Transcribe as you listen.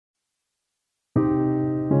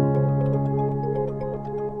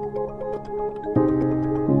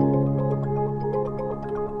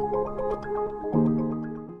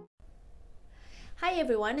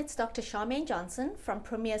everyone, it's Dr. Charmaine Johnson from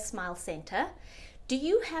Premier Smile Center. Do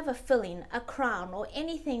you have a filling, a crown, or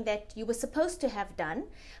anything that you were supposed to have done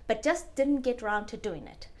but just didn't get around to doing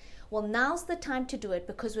it? Well, now's the time to do it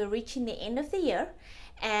because we're reaching the end of the year,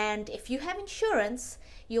 and if you have insurance,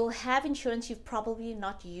 you'll have insurance you've probably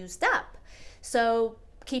not used up. So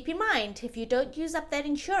keep in mind, if you don't use up that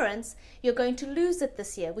insurance, you're going to lose it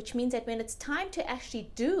this year, which means that when it's time to actually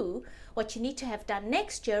do what you need to have done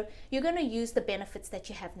next year, you're going to use the benefits that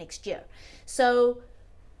you have next year. So,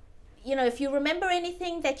 if you remember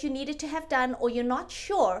anything that you needed to have done or you're not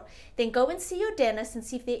sure, then go and see your dentist and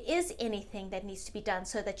see if there is anything that needs to be done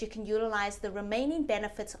so that you can utilize the remaining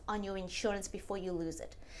benefits on your insurance before you lose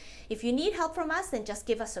it. If you need help from us, then just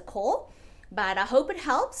give us a call. But I hope it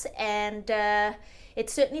helps, and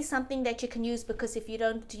it's certainly something that you can use, because if you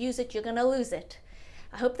don't use it, you're going to lose it.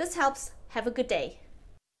 I hope this helps. Have a good day.